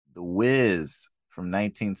The Wiz from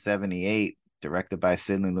 1978, directed by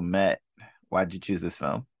Sidney Lumet. Why'd you choose this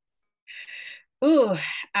film? Ooh,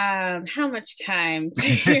 how much time do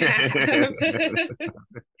you have?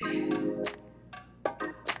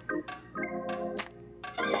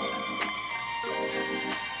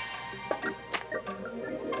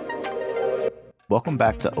 Welcome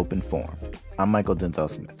back to Open Forum. I'm Michael Denzel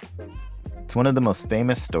Smith. It's one of the most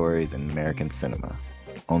famous stories in American cinema.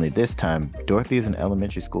 Only this time, Dorothy is an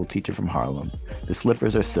elementary school teacher from Harlem, the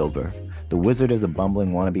slippers are silver, the wizard is a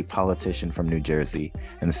bumbling wannabe politician from New Jersey,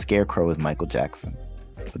 and the scarecrow is Michael Jackson.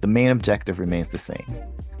 But the main objective remains the same.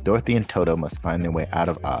 Dorothy and Toto must find their way out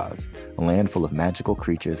of Oz, a land full of magical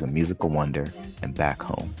creatures and musical wonder, and back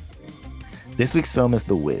home. This week's film is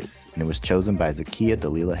The Wiz, and it was chosen by Zakiya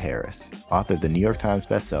Dalila Harris, author of the New York Times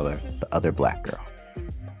bestseller, The Other Black Girl.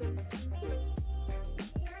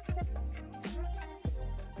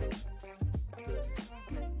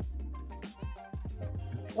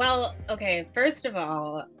 Well, okay, first of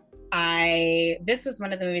all, I this was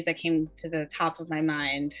one of the movies that came to the top of my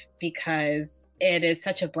mind because it is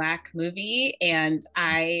such a black movie and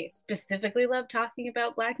I specifically love talking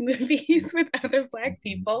about black movies with other black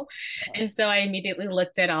people. And so I immediately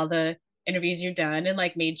looked at all the interviews you've done and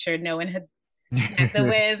like made sure no one had met the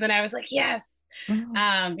Wiz and I was like, yes.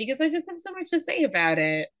 Because I just have so much to say about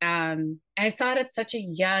it. I saw it at such a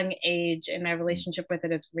young age and my relationship with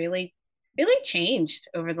it has really changed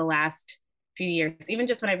over the last few years. Even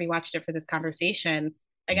just when I rewatched it for this conversation,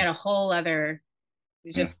 I got a whole other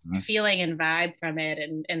just feeling and vibe from it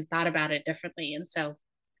and thought about it differently. And so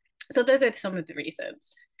those are some of the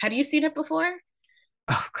reasons. Have you seen it before?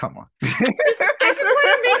 Oh, come on. I just want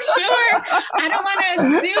to make sure. I don't want to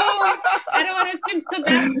assume. I don't want to assume. So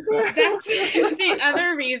that's the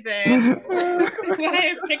other reason why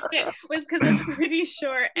I picked it was because I'm pretty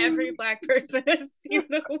sure every black person has seen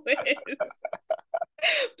The Wiz.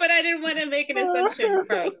 But I didn't want to make an assumption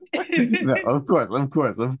first. No, of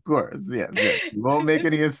course. Yeah. You won't make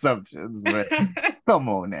any assumptions, but come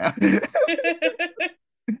on now.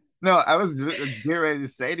 No, I was getting ready to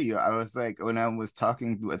say to you, I was like, when I was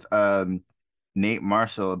talking with Nate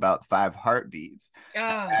Marshall about Five Heartbeats, I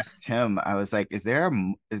Oh, asked him, I was like, is there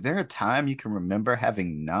a time you can remember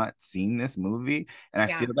having not seen this movie? And I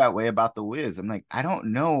yeah, feel that way about The Wiz. I'm like, I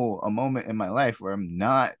don't know a moment in my life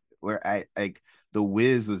where I like The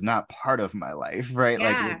Wiz was not part of my life, right?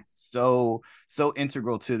 Like yeah, it's so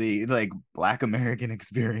integral to the like Black American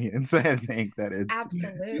experience. I think that it's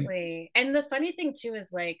absolutely. And the funny thing too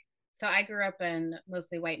is like, so I grew up in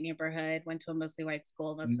mostly white neighborhood, went to a mostly white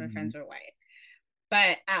school. Most of my Mhm, friends were white.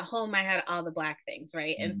 But at home, I had all the black things,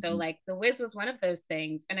 right? And so, mhm, like, The Wiz was one of those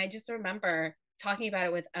things. And I just remember talking about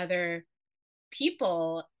it with other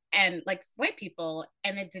people and like white people,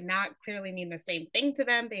 and it did not clearly mean the same thing to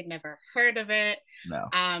them. They'd never heard of it. no.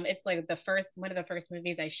 It's like the first one of the first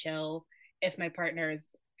movies I show if my partner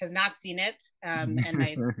has not seen it, and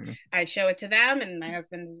I show it to them, and my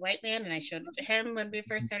husband's a white man, and I showed it to him when we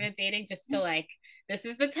first started dating, just to like, this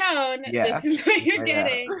is the tone, Yeah. this is what you're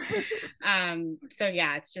Yeah. getting. So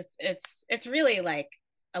yeah, it's really like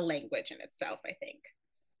a language in itself, I think.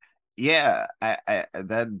 Yeah, I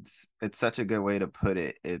that's it's such a good way to put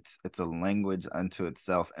it. It's a language unto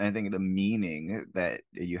itself. And I think the meaning that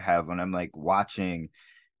you have when I'm like watching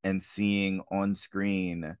and seeing on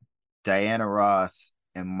screen Diana Ross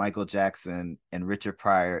and Michael Jackson and Richard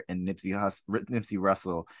Pryor and Nipsey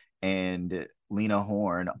Russell and Lena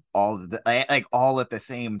Horne all at the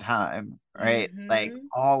same time, right? Like Mm-hmm.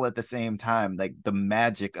 all at the same time, like the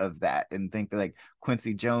magic of that, and think that like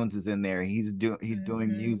Quincy Jones is in there. He's doing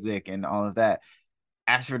Mm-hmm. music and all of that.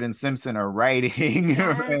 Ashford and Simpson are writing,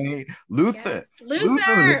 right? Yes. Luther, Yes. Luther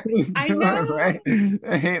Luther. is I doing know. right,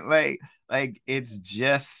 right? Like it's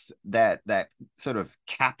just that sort of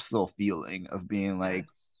capsule feeling of being like,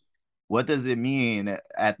 Yes. what does it mean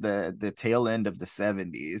at the tail end of the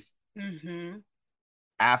 70s Mm-hmm.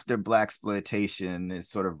 after black exploitation has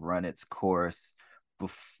sort of run its course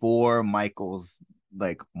before Michael's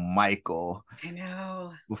like Michael I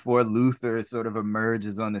know. before Luther sort of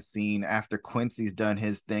emerges on the scene after Quincy's done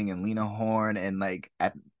his thing and Lena Horne and like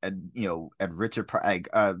at Richard Pryor. Like,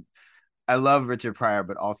 I love Richard Pryor,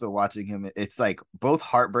 but also watching him, it's like both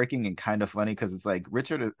heartbreaking and kind of funny because it's like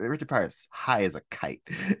Richard Pryor's high as a kite.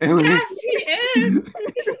 Yes, he is.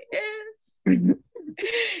 He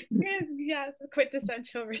is. Yes,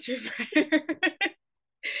 quintessential Richard Pryor.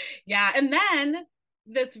 Yeah, and then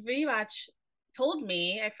this rewatch told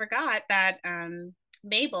me I forgot that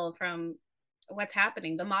Mabel from What's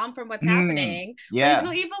Happening, the mom from What's Happening, plays Yeah.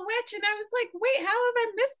 the evil witch, and I was like, wait, how have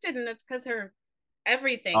I missed it? And it's because her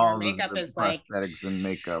everything. Her All of makeup the is like, prosthetics and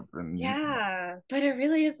makeup and yeah, but it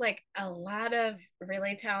really is like a lot of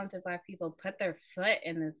really talented Black people put their foot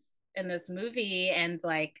in this movie. And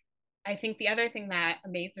like, I think the other thing that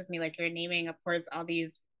amazes me, like you're naming, of course, all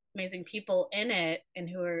these amazing people in it and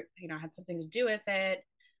who are, you know, had something to do with it,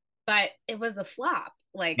 but it was a flop,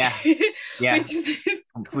 like, yeah, yeah, which is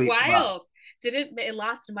complete flop. wild. Didn't it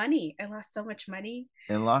lost money? It lost so much money.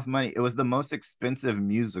 It lost money. It was the most expensive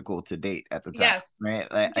musical to date at the time, Yes. right?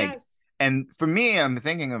 Yes. And for me, I'm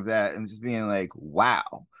thinking of that and just being like,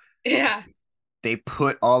 wow, Yeah. they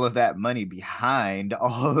put all of that money behind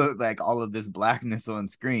all of this blackness on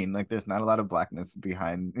screen. Like there's not a lot of blackness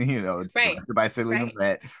behind, it's Right. directed by Selena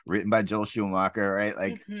Right. Rett, written by Joel Schumacher, right?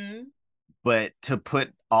 Like, Mm-hmm. but to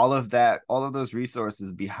put all of that, all of those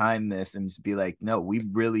resources behind this and just be like, no, we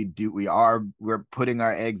really do, we're putting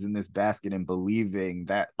our eggs in this basket and believing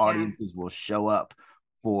that Yeah. audiences will show up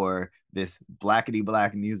for this blackety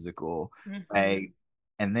black musical. Mm-hmm. Like,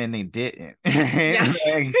 and then they didn't. Yeah.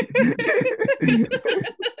 Like,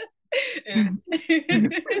 Oops.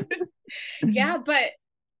 Yeah, but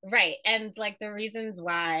right. And like the reasons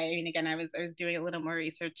why, I mean, again, I was doing a little more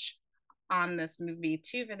research on this movie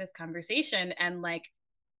too for this conversation. And like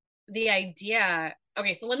the idea,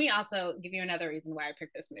 okay, so let me also give you another reason why I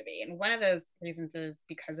picked this movie. And one of those reasons is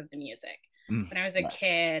because of the music. When I was a yes.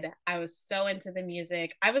 kid, I was so into the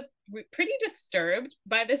music. I was pretty disturbed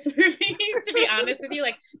by this movie, to be honest with you.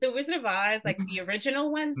 Like The Wizard of Oz, like the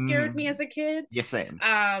original one scared me Mm, as a kid. yeah, same.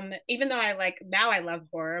 Even though I like now I love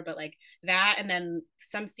horror, but like that and then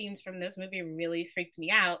some scenes from this movie really freaked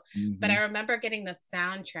me out. But I Mm-hmm. remember getting the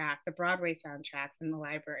soundtrack, the Broadway soundtrack from the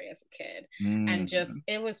library as a kid, and just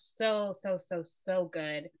Mm-hmm. it was so so so so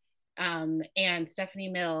good. And Stephanie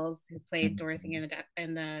Mills, who played Dorothy Mm-hmm.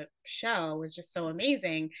 in the show, was just so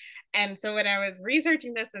amazing. And so when I was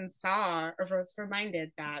researching this and saw or was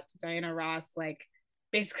reminded that Diana Ross like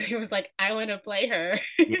basically was like, I want to play her.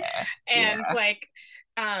 Yeah, And yeah, like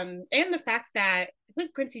and the fact that I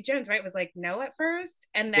think Quincy Jones, right, was like no at first,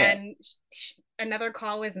 and yeah. then another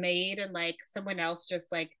call was made, and like someone else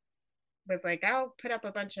just like was like, I'll put up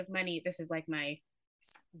a bunch of money. This is like my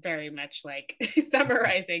very much like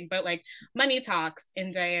summarizing, but like money talks,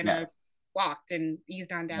 and Diana Yes. walked and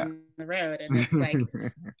eased on Yeah. down the road. And it's like,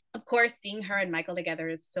 of course, seeing her and Michael together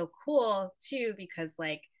is so cool too, because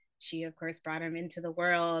like she of course brought him into the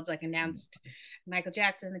world, like announced Michael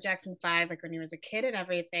Jackson, the Jackson Five, like when he was a kid and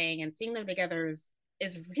everything, and seeing them together is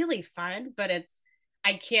really fun. But it's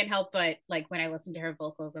I can't help but like when I listen to her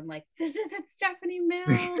vocals, I'm like, this isn't Stephanie Mills.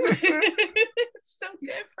 It's so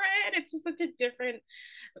different. It's just such a different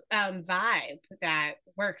vibe that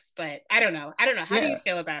works. But I don't know. I don't know. How do you Yeah.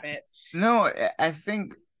 feel about it? No, I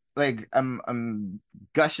think like I'm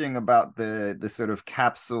gushing about the sort of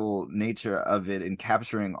capsule nature of it and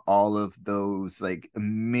capturing all of those like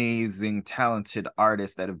amazing talented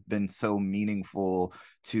artists that have been so meaningful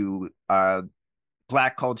to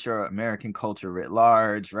black culture, American culture writ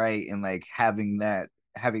large, right? And like having that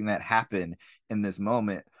happen in this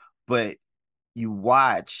moment. But you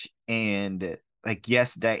watch and like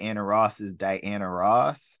yes, Diana Ross is Diana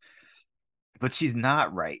Ross, but she's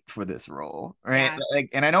not right for this role, right? Yeah. Like,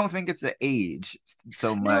 and I don't think it's the age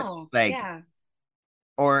so much, No. like, Yeah.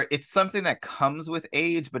 or it's something that comes with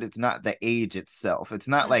age, but it's not the age itself. It's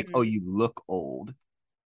not like, oh, Mm-hmm. you look old.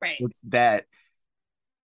 Right. It's that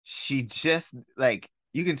she just like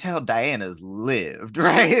you can tell Diana's lived,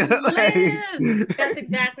 right? She's Like lived. That's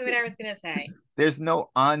exactly what I was gonna say. there's no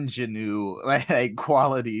ingenue like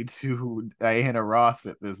quality to Diana Ross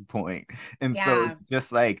at this point. And so Yeah. it's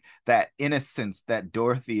just like that innocence that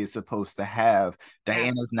Dorothy is supposed to have,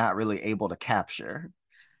 Diana's Yes. not really able to capture.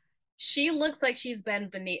 She looks like she's been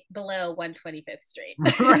below 125th Street.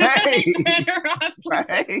 Right. Diana Ross looks like,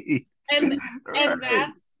 Right. and and Right.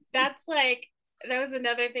 that's like that was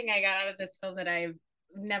another thing I got out of this film that I've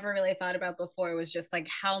never really thought about before was just like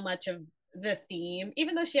how much of the theme,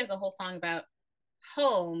 even though she has a whole song about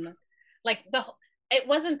home, like it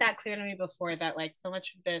wasn't that clear to me before that like so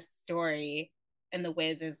much of this story and the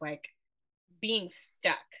Wiz is like being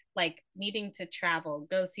stuck, like needing to travel,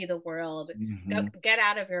 go see the world, go Mm-hmm. get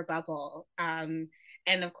out of your bubble. And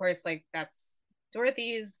of course, like that's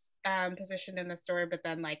Dorothy's position in the story, but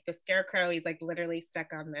then like the scarecrow, he's like literally stuck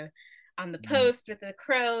on the post with the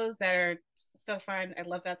crows that are so fun. I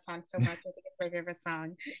love that song so much. I think it's my favorite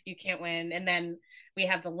song. You can't win. And then we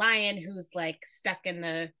have the lion who's like stuck in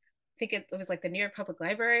the I think it was like the New York Public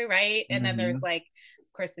Library, right? And then Mm-hmm. there's like,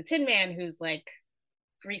 of course, the Tin Man who's like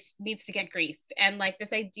grease needs to get greased, and like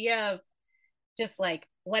this idea of just like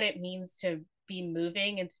what it means to be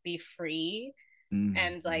moving and to be free and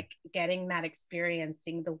Mhm. like getting that experience,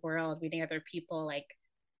 seeing the world, meeting other people. Like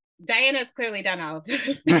Diana's clearly done all of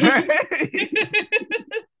those things.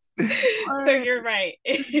 So Right. you're right.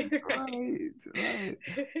 You're right. Right,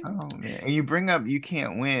 right. Oh man. And you bring up You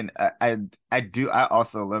Can't Win. I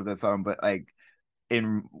also love that song, but like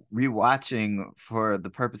in rewatching for the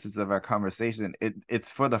purposes of our conversation,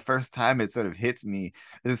 it's for the first time it sort of hits me.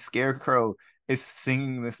 The Scarecrow is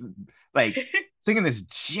singing this like singing this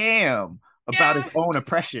jam about his Yeah. own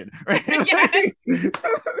oppression, right? Yes.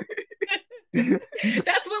 Like,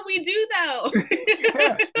 That's what we do though.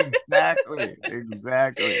 yeah, exactly,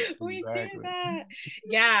 exactly, We do exactly. that.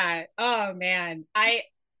 Yeah. Oh man. I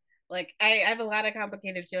have a lot of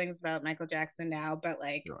complicated feelings about Michael Jackson now, but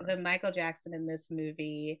like Sure. the Michael Jackson in this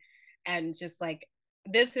movie, and just like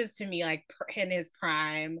this is to me like in his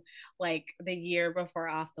prime, like the year before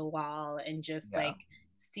Off the Wall, and just Yeah. like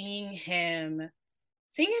seeing him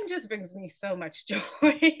just brings me so much joy.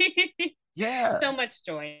 Yeah. So much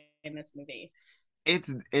joy in this movie.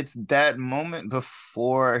 It's that moment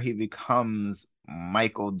before he becomes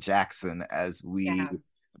Michael Jackson as we Yeah.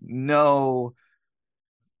 know,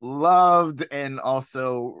 loved, and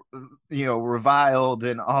also reviled,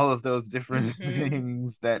 and all of those different Mm-hmm.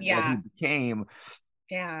 things that he Yeah. became.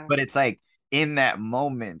 Yeah. But it's like in that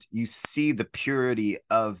moment you see the purity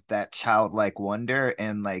of that childlike wonder,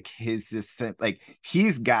 and like his just like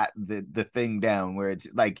he's got the thing down where it's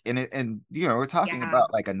like, and we're talking Yeah.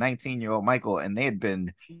 about like a 19-year-old Michael, and they had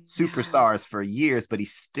been Yeah. superstars for years, but he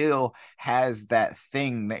still has that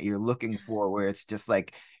thing that you're looking for, where it's just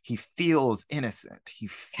like he feels innocent, he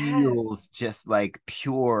feels Yes. just like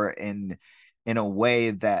pure in a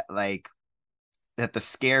way that the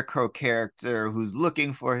Scarecrow character who's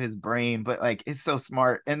looking for his brain, but like is so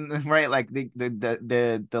smart, and right, like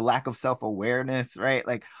the lack of self-awareness, right,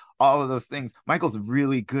 like all of those things. Michael's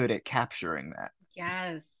really good at capturing that.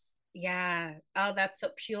 Yes. Yeah. Oh, that's so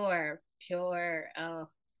pure. Pure. Oh,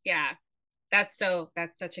 yeah. That's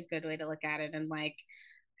such a good way to look at it. And like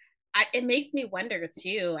it makes me wonder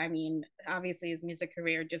too. I mean, obviously his music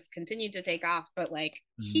career just continued to take off, but like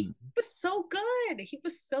he Mhm. was so good. He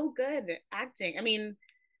was so good at acting. I mean,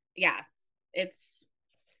 yeah, it's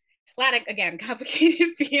a lot of, again,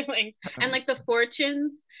 complicated feelings. And like the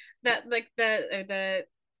fortunes that like the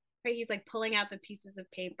right, he's like pulling out the pieces of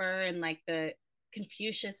paper, and like the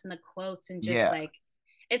Confucius and the quotes, and just Yeah. like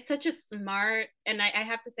it's such a smart. And I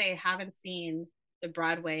have to say I haven't seen the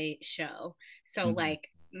Broadway show, so Mhm. like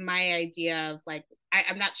my idea of like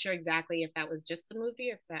I'm not sure exactly if that was just the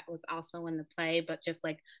movie or if that was also in the play, but just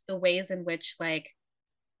like the ways in which like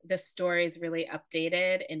the story is really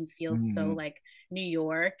updated and feels so Mhm. like New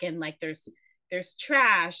York, and like there's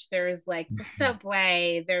trash, there's like the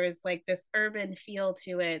subway, there's like this urban feel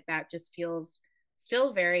to it that just feels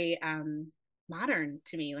still very modern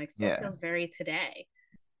to me, like still Yeah. feels very today.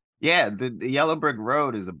 Yeah, the Yellow Brick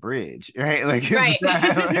Road is a bridge, right? Like Right.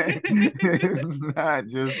 it's not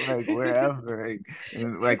just like wherever.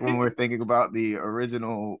 Like when we're thinking about the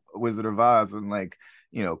original Wizard of Oz and like,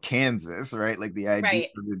 Kansas, right? Like the idea Right.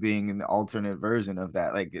 of it being an alternate version of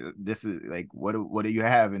that. Like this is like what do you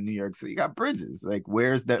have in New York City? You got bridges. Like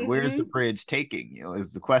where's the Mm-hmm. bridge taking you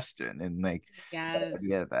is the question. And like the idea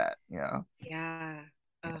Yes. of that. Yeah.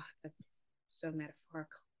 Oh, that's so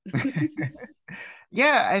metaphorical.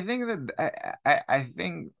 Yeah, I think that I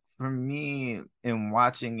think for me in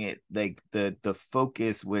watching it, like the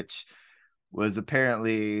focus, which was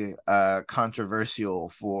apparently controversial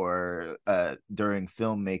for during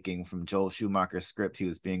filmmaking from Joel Schumacher's script. He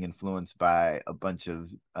was being influenced by a bunch of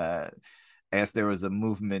I guess there was a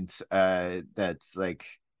movement that's like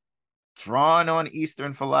drawn on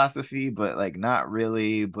Eastern philosophy, but like not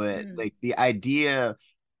really. But Mm. like the idea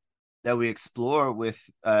that we explore with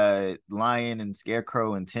Lion and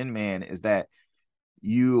Scarecrow and Tin Man is that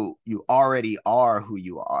you already are who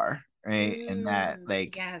you are, right? And that Mm.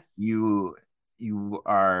 like Yes. you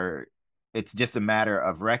are, it's just a matter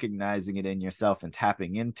of recognizing it in yourself and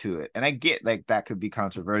tapping into it. And I get like that could be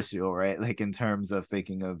controversial, right? Like in terms of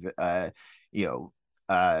thinking of you know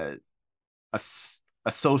uh a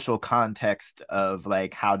a social context of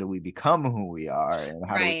like how do we become who we are, and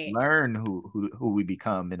how do we Right. learn who we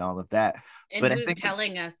become, and all of that. And But I who's think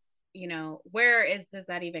telling us, where is does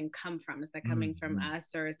that even come from? Is that coming from Mhm.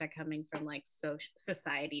 us, or is that coming from like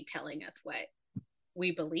society telling us what we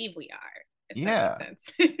believe we are? if that makes Yeah.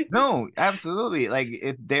 sense. No, absolutely. Like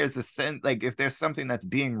if there's a sense, like if there's something that's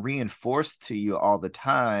being reinforced to you all the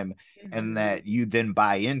time, and Hmm. that you then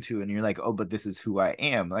buy into, and you're like, oh, but this is who I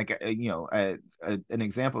am. Like, an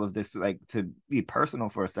example of this, like to be personal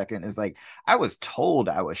for a second, is like I was told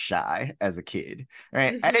I was shy as a kid,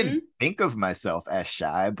 right? I didn't Hmm. think of myself as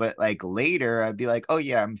shy, but like later I'd be like, oh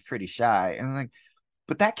yeah, I'm pretty shy, and I'm like,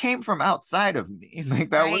 but that came from outside of me. Like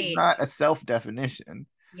that was Right. not a self definition.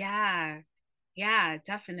 Yeah. Yeah,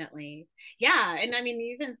 definitely. Yeah. And I mean,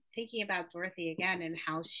 even thinking about Dorothy again and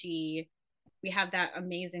how we have that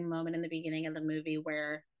amazing moment in the beginning of the movie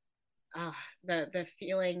where uh, the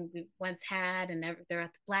feeling we once had, and they're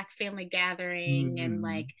at the Black family gathering, and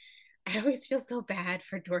like Mhm. I always feel so bad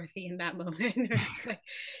for Dorothy in that moment. It's like,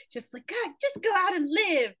 just like, God, just go out and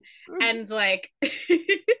live, and like,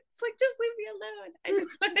 it's like, just leave me alone. I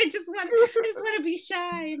just want to be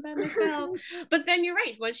shy and by myself. But then you're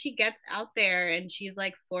right. Once she gets out there and she's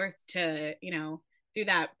like forced to, through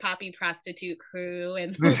that poppy prostitute crew,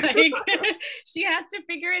 and like, she has to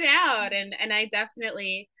figure it out. And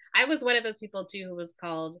I was one of those people too who was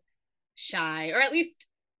called shy, or at least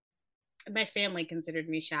my family considered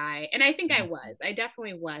me shy. And I think I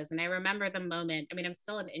definitely was. And I remember the moment. I mean, I'm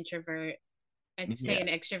still an introvert. I'd say Yeah, an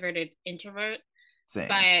extroverted introvert. same.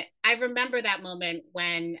 But I remember that moment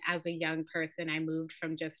when, as a young person, I moved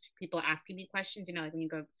from just people asking me questions, like when you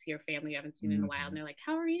go see your family you haven't seen in a while, and Mhm. they're like,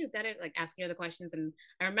 "How are you?" That like asking other questions. And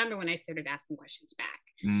I remember when I started asking questions back,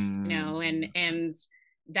 and Mhm.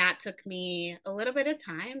 that took me a little bit of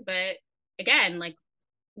time, but again, like,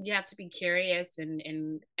 you have to be curious, and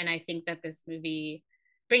I think that this movie,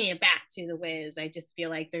 bringing it back to The Wiz, I just feel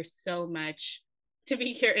like there's so much to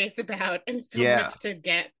be curious about and so Yeah, much to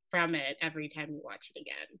get from it every time you watch it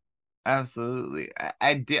again. absolutely.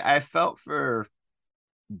 I did. I felt for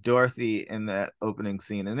Dorothy in that opening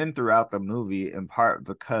scene, and then throughout the movie, in part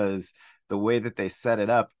because the way that they set it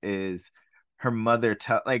up is her mother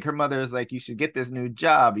is like, you should get this new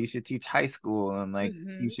job, you should teach high school, and like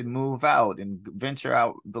you Hmm. should move out and venture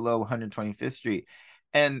out below 125th Street.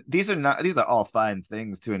 And these are all fine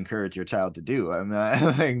things to encourage your child to do. I'm not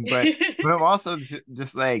like, but I'm also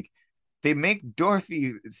just like, they make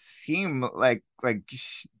Dorothy seem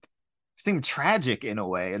tragic in a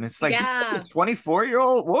way. And it's like, this is just Yeah. a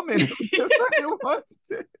 24-year-old woman who just like wants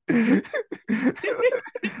to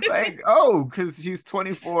like, oh, because she's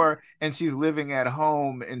 24 and she's living at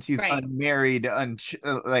home and she's Right. unmarried,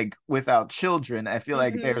 like without children. I feel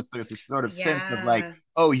like Hmm. there's a sort of sense of like, Yeah.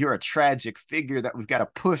 oh, you're a tragic figure that we've got to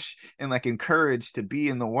push and like encourage to be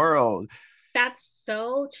in the world. That's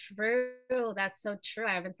so true. That's so true.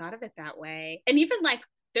 I haven't thought of it that way. And even like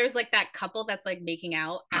there's like that couple that's like making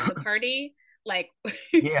out at the party. Like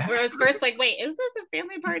Yeah. where I was first like, wait, is this a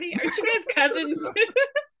family party? Aren't you guys cousins?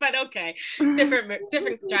 But okay,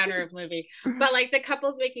 different genre of movie. But like the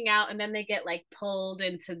couple's making out, and then they get like pulled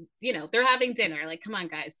into, they're having dinner. Like, come on,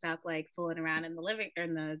 guys, stop like fooling around in the living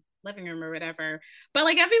room or whatever. But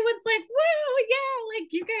like everyone's like, woo, yeah, like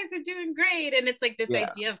you guys are doing great. And it's like this Yeah.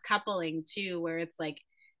 idea of coupling too, where it's like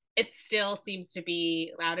it still seems to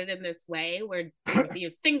be lauded in this way where Dorothy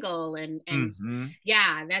is single, and Hmm.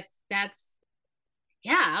 yeah, that's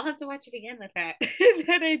yeah, I'll have to watch it again with that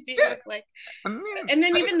that idea Yeah. of like, I mean, and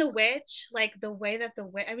then even the witch, like the way that the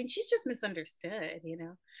witch, I mean, she's just misunderstood.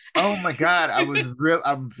 oh my God,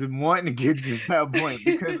 I've been wanting to get to that point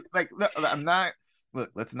because like look,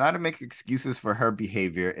 let's not make excuses for her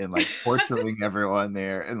behavior and like torturing everyone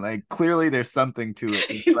there. And like clearly there's something to it.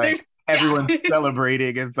 It's like There's, yeah. everyone's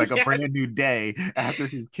celebrating. It's like a Yes. brand new day after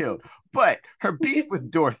she's killed. But her beef with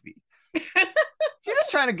Dorothy, she's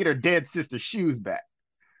just trying to get her dead sister's shoes back.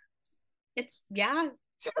 Yeah,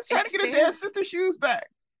 She's just trying to it's get her fair. dead sister's shoes back.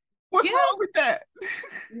 What's Yeah. wrong with that?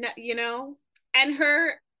 No, and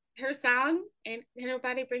her song, "Ain't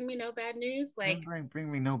Nobody Bring Me No Bad News," like,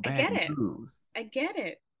 Bring me no I bad get it. news. I get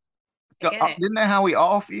it. I get it. Isn't that how we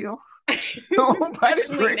all feel? Nobody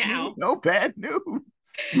Especially bring me now. no bad news.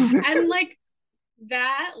 And like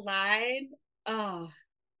that line, oh,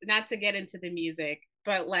 not to get into the music,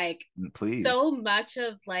 but like Please. so much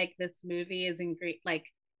of like this movie is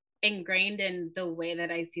ingrained in the way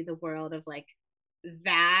that I see the world of like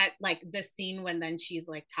that, like the scene when then she's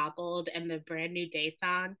like toppled, and the Brand New Day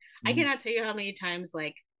song. I Mm. cannot tell you how many times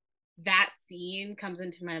like that scene comes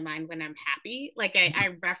into my mind when I'm happy. Like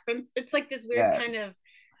I reference, it's like this weird kind Yes. of,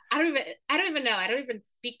 I don't even know. I don't even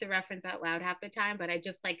speak the reference out loud half the time, but I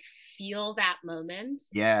just like feel that moment.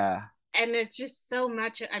 Yeah. And it's just so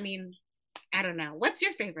much. I mean, I don't know. What's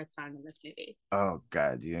your favorite song in this movie? Oh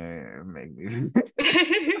God, yeah, make me.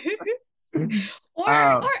 or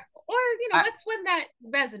um, or I what's one that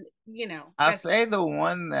I'll that's say the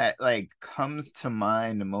one that like comes to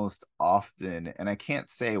mind most often, and I can't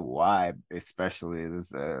say why, especially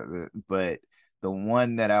is but the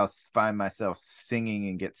one that find myself singing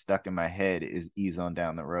and get stuck in my head is "Ease on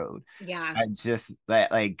Down the Road." yeah. I just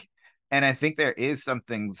that like, and I think there is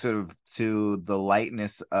something sort of to the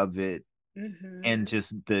lightness of it Hmm. and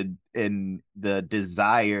just the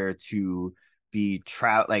desire to be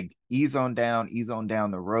like ease on down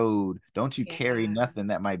the road, don't you carry Yeah. nothing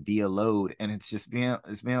that might be a load, and it's being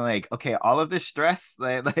like, okay, all of this stress,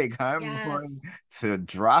 like I'm going Yes. to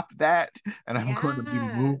drop that, and I'm going to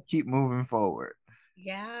Yeah. keep moving forward.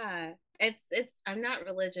 Yeah. It's I'm not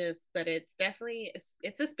religious, but it's definitely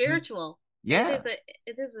it's a spiritual. It Yeah, is a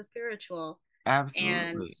it is a spiritual.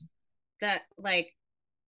 And absolutely. that like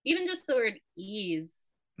even just the word ease,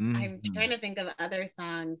 I'm trying Hmm. to think of other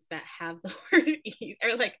songs that have the word ease,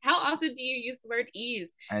 or like how often do you use the word ease?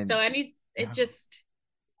 And So any it just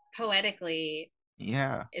poetically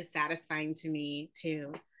yeah, is satisfying to me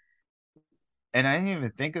too. and I didn't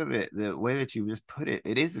even think of it the way that you just put it.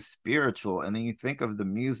 It is a spiritual, and then you think of the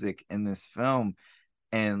music in this film,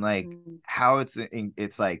 and like Mm-hmm. how it's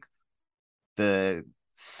like the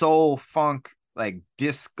soul funk, like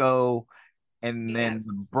disco, and then Yes.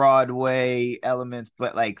 the Broadway elements.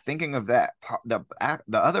 But like thinking of that part, the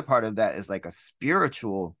other part of that is like a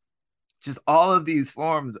spiritual, just all of these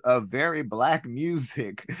forms of very black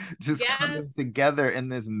music just coming Yes. together in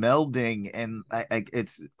this melding, and like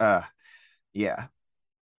it's yeah.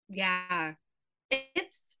 Yeah.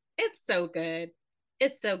 It's so good.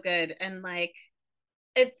 It's so good. And like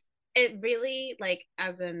it's it really like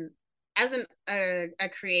as a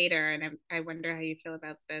creator, and I wonder how you feel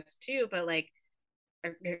about this too, but like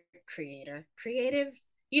a creator, creative,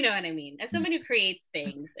 you know what I mean? As someone who creates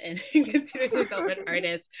things and considers herself an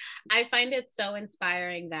artist, I find it so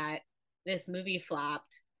inspiring that this movie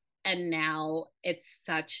flopped and now it's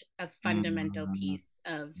such a fundamental Mhm. piece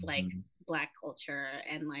of like Mhm. black culture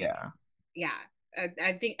and like Yeah. yeah.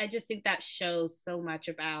 I think I just think that shows so much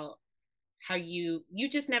about how you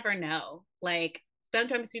just never know. Like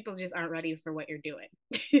sometimes people just aren't ready for what you're doing.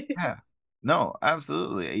 Yeah. No,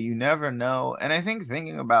 absolutely. You never know. And I think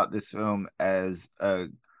thinking about this film as a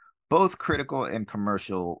both critical and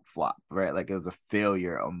commercial flop, right? Like it was a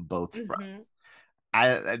failure on both Hmm. fronts.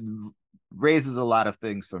 I raises a lot of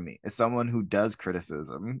things for me. As someone who does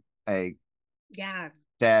criticism, like Yeah.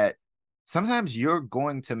 that sometimes you're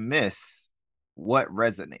going to miss what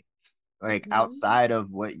resonates, like Hmm. outside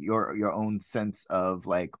of what your own sense of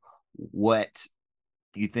like what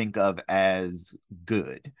you think of as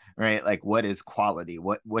good, right? Like what is quality?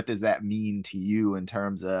 What does that mean to you in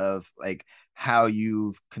terms of like how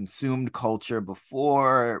you've consumed culture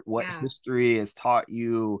before, what Yeah. history has taught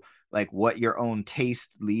you, like what your own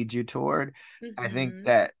taste leads you toward? I think Hmm.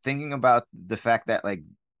 that thinking about the fact that like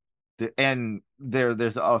and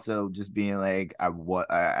there's also just being like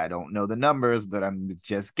I don't know the numbers, but I'm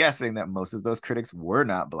just guessing that most of those critics were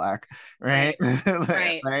not black, right? Right.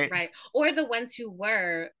 Right. Right. Right. Or the ones who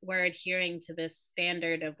were adhering to this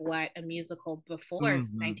standard of what a musical before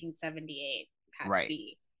Mhm. 1978 had to Right.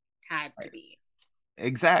 be. Had to Right. be.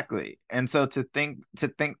 Exactly. And so to think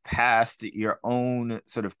past your own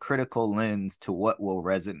sort of critical lens to what will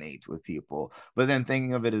resonate with people, but then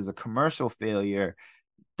thinking of it as a commercial failure,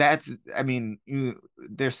 that's I mean,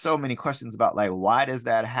 there's so many questions about like why does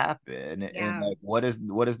that happen, and Yeah. like what is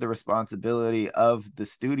the responsibility of the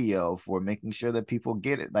studio for making sure that people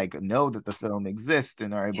get it, like know that the film exists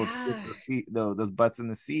and are able to get Yeah. those butts in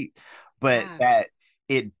the seat, but Yeah. that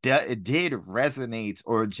it did resonate,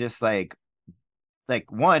 or just like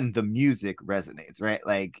one, the music resonates, right?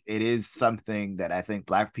 Like it is something that I think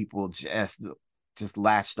black people just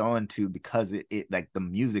latched on to because it like the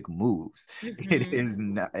music moves. It Hmm. is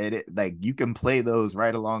not like you can play those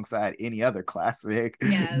right alongside any other classic,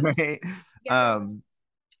 Yes. right? Yes. um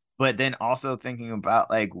but then also thinking about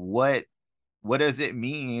like what does it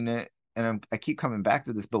mean, and I keep coming back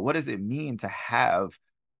to this, but what does it mean to have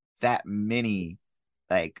that many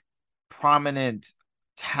like prominent,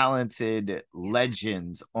 talented Yeah.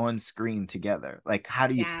 legends on screen together? Like, how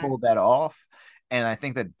do you Yeah. pull that off? And I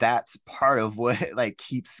think that that's part of what like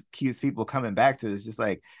keeps people coming back to it. It's just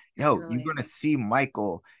like, yo, you're Totally. gonna see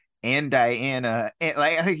Michael and Diana, and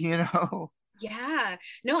like you know, Yeah.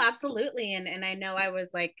 No, absolutely. And I know I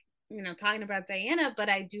was like, talking about Diana, but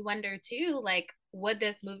I do wonder too, like, would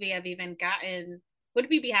this movie have even gotten, would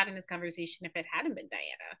we be having this conversation if it hadn't been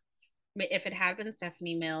Diana? If it had been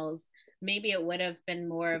Stephanie Mills, maybe it would have been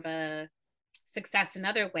more of a success in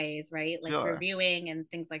other ways, right? Like sure. reviewing and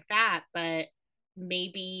things like that. But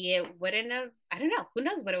maybe it wouldn't have, I don't know. Who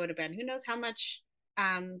knows what it would have been? Who knows how much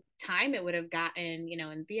time it would have gotten,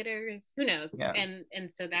 in theaters. Who knows? Yeah.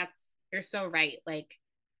 And so that's, you're so right. Like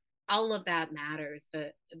all of that matters.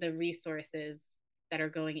 The resources that are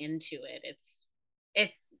going into it. It's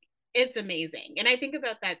it's amazing. And I think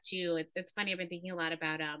about that too. It's funny. I've been thinking a lot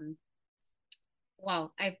about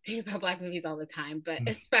well, I think about Black movies all the time, but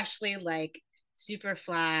especially like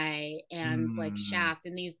Superfly and like Mm, Shaft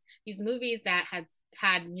and these movies that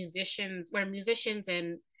had musicians, where musicians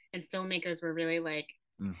and filmmakers were really like,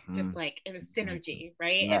 hmm just like it was synergy,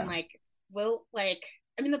 right? And Yeah. like, well, like,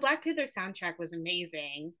 I mean, the Black Panther soundtrack was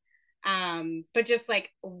amazing, but just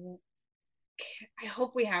like, I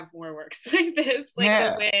hope we have more works like this, like The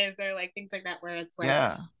Yeah. Wiz or like things like that, where it's like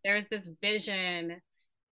Yeah. there's this vision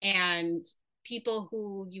and people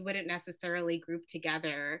who you wouldn't necessarily group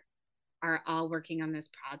together are all working on this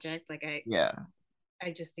project. Like Yeah.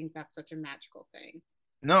 I just think that's such a magical thing.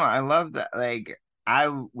 No, I love that. Like, I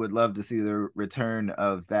would love to see the return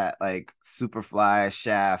of that, like, Superfly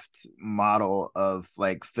Shaft model of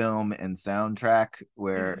like film and soundtrack,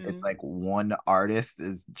 where it's Mm-hmm. like one artist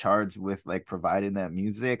is charged with like providing that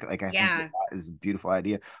music. Like, I think that Yeah. is a beautiful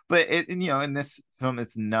idea. But in this film,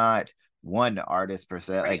 it's not one artist per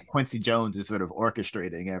se. Right. Like, Quincy Jones is sort of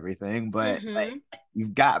orchestrating everything, but like, Mm-hmm. you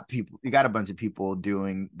got a bunch of people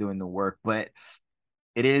doing the work, but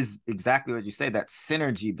it is exactly what you say, that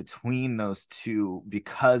synergy between those two,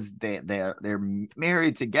 because they're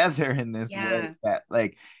married together in this way Yeah. that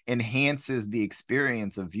like enhances the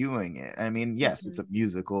experience of viewing it. I mean, yes, it's Mm-hmm. a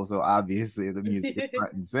musical, so obviously the music is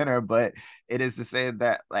front and center, but it is to say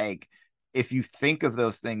that like if you think of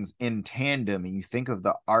those things in tandem and you think of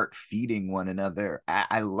the art feeding one another,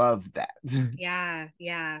 I love that. Yeah.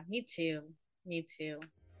 Yeah. Me too. Me too.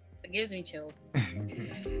 It gives me chills.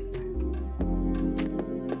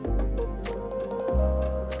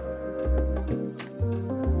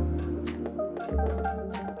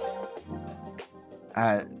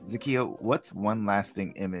 Zakia, what's one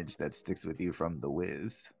lasting image that sticks with you from The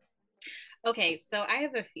Wiz? Okay, so I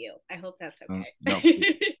have a few. I hope that's No, please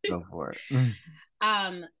okay. go for it.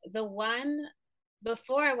 The one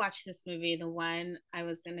before I watched this movie, the one I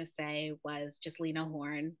was gonna say was just Lena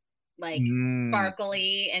Horne, like Mm,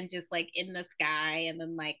 sparkly and just like in the sky, and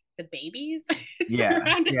then like the babies yeah,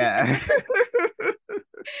 surrounding yeah. her.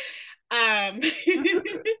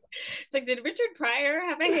 It's like, did Richard Pryor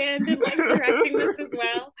have a hand in like directing this as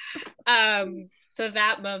well? So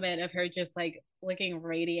that moment of her just like looking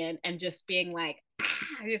radiant and just being like,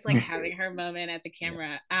 just like having her moment at the Yeah.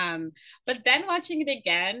 camera. But then watching it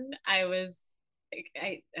again, I was like,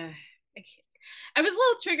 I was a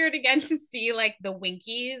little triggered again to see like the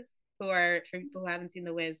Winkies, who are, for people who haven't seen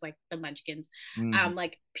The Wiz, like the Munchkins, Mhm.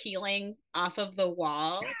 like peeling off of the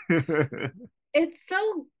wall. It's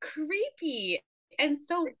so creepy and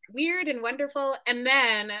so weird and wonderful. And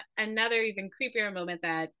then another even creepier moment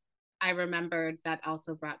that I remembered that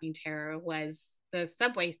also brought me terror was the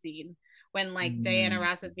subway scene when like Diana Mm,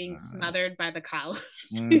 Ross is being smothered by the columns.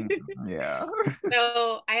 mm, yeah.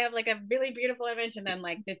 So I have like a really beautiful image, and then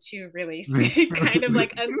like the two really kind of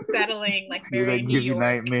like unsettling, like Two very that New give you York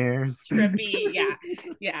nightmares. trippy. Yeah.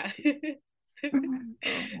 Yeah.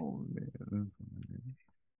 Oh man.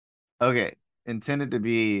 Okay, intended to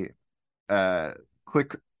be uh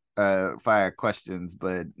quick fire questions,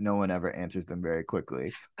 but no one ever answers them very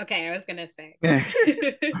quickly. Okay, I was gonna say.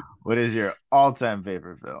 What is your all-time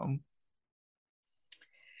favorite film?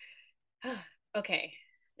 Okay,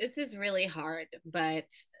 this is really hard, but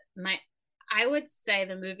my I would say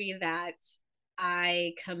the movie that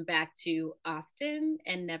I come back to often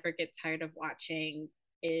and never get tired of watching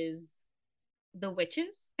is The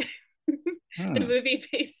Witches. The Hmm. movie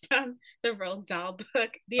based on the Roald Dahl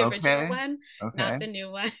book, the original Okay. one, not Okay. the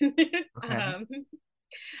new one. Okay. um,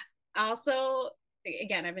 Also,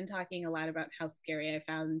 again, I've been talking a lot about how scary I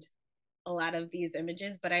found a lot of these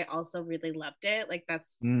images, but I also really loved it. Like I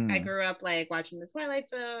Mm, grew up like watching The Twilight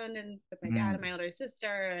Zone and with my dad and mm, my older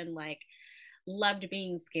sister, and like loved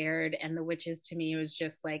being scared. And The Witches to me was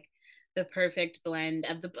just like the perfect blend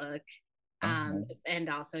of the book, okay. and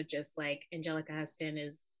also just like Angelica Huston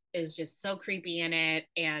is just so creepy in it,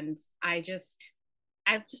 and I just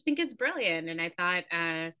think it's brilliant. And I thought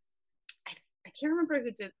I can't remember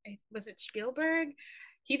who did, was it Spielberg?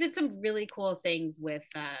 He did some really cool things with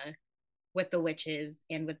the witches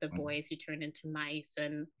and with the boys who turned into mice.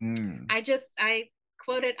 And Mm, I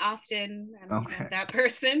quote it often. I'm okay. that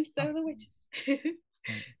person. So the witches.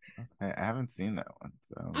 Okay. I haven't seen that one,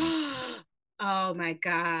 so Oh my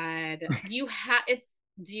god, you have it's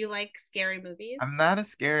Do you like scary movies? I'm not a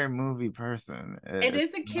scary movie person. It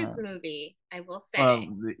It's is a kids not. movie, I will Well, say.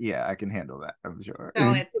 yeah, I can handle that, I'm sure.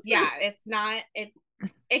 So it's yeah, it's not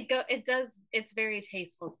it does it's very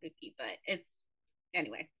tasteful spooky, but it's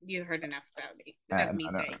anyway, you heard enough about me of me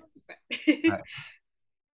No, no. saying this, but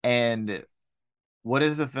And what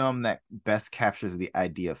is the film that best captures the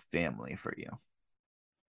idea of family for you?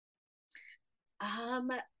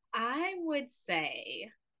 um I would say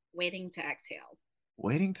Waiting to Exhale.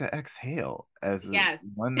 Waiting to Exhale as Yes.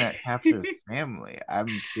 one that captures family. I'm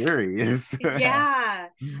curious. Yeah.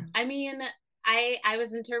 I mean, I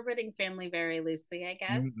was interpreting family very loosely, I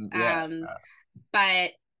guess. Yeah.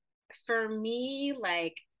 But for me,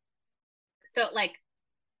 like so like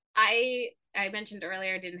I mentioned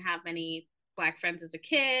earlier I didn't have many black friends as a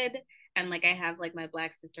kid, and like I have like my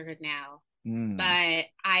black sisterhood now. Mm, But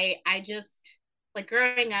I just like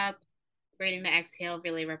growing up, Waiting to Exhale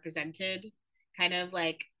really represented kind of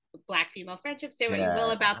like black female friendship, say what you will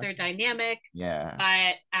yeah. about their dynamic, Yeah.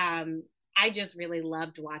 but I just really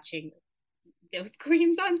loved watching those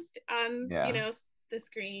queens on Yeah. the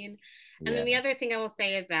screen. And then Yeah. the other thing I will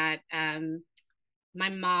say is that my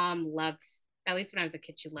mom loved, at least when I was a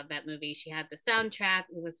kid, she loved that movie. She had the soundtrack.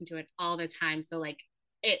 We listened to it all the time. So like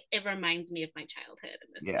it reminds me of my childhood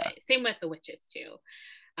in this Yeah. way. Same with The Witches too.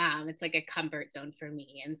 It's like a comfort zone for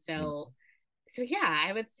me. And so yeah,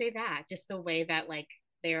 I would say that just the way that like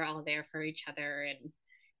they're all there for each other,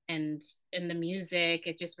 and in the music,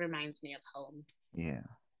 it just reminds me of home. Yeah.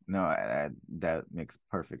 No, that makes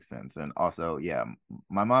perfect sense. And also, yeah,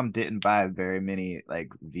 my mom didn't buy very many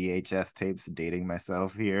like VHS tapes dating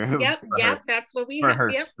myself here Yep, yep, that's what we for have.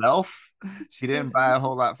 Yep. herself. She didn't buy a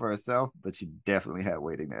whole lot for herself, but she definitely had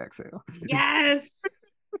Waiting to Exhale. Yes.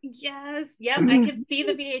 Yes. Yep. I could see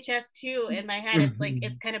the VHS too in my head. It's like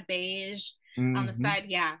it's kind of beige on the Mhm. side.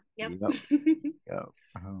 Yeah. Yep. Yep. Yep.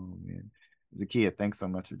 Oh man. Zakia, thanks so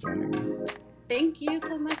much for joining me. Thank you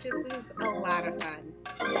so much. This was a lot of fun.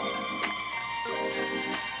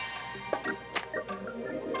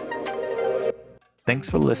 Thanks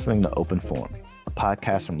for listening to Open Forum, a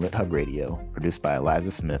podcast from LitHub Radio, produced by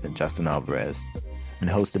Eliza Smith and Justin Alvarez, and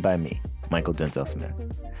hosted by me, Michael Denzel Smith.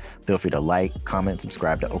 Feel free to like, comment,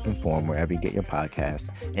 subscribe to Open Forum wherever you get your podcasts,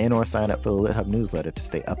 and or sign up for the LitHub newsletter to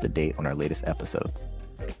stay up to date on our latest episodes.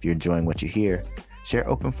 If you're enjoying what you hear, share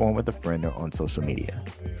Open Forum with a friend or on social media.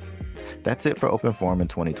 That's it for Open Forum in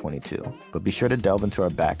 2022, but be sure to delve into our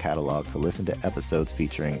back catalog to listen to episodes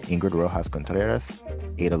featuring Ingrid Rojas Contreras,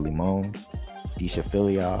 Ada Limon, Disha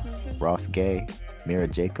Filia, Ross Gay, Mira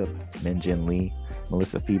Jacob, Minjin Lee,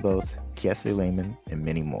 Melissa Phoebos, Kiese Lehman, and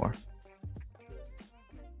many more.